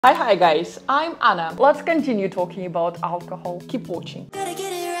Hi guys, I'm Anna. Let's continue talking about alcohol. Keep watching.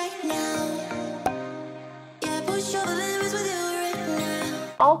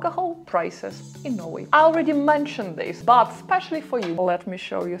 Alcohol prices in Norway. I already mentioned this, but especially for you, let me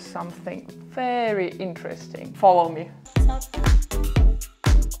show you something very interesting. Follow me.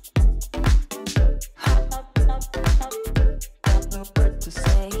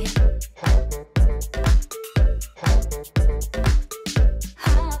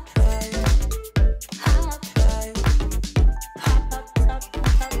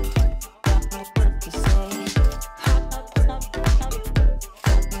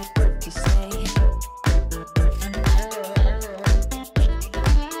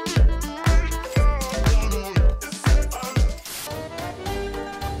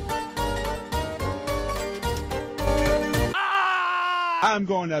 I'm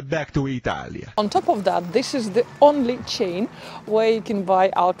going back to Italy. On top of that, this is the only chain where you can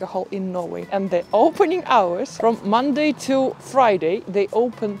buy alcohol in Norway. And the opening hours from Monday to Friday, they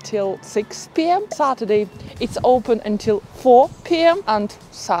open till 6 p.m. Saturday, it's open until 4 p.m. and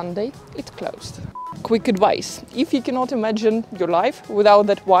Sunday, it's closed. Quick advice: if you cannot imagine your life without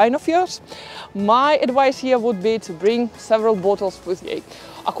that wine of yours, my advice here would be to bring several bottles with you.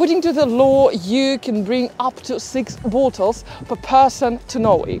 According to the law, you can bring up to 6 bottles per person to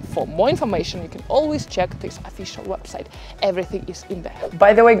Norway. For more information, you can always check this official website. Everything is in there.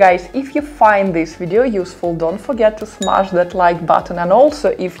 By the way, guys, if you find this video useful, don't forget to smash that like button. And also,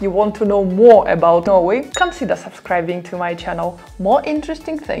 if you want to know more about Norway, consider subscribing to my channel. More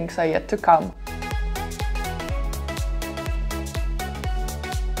interesting things are yet to come.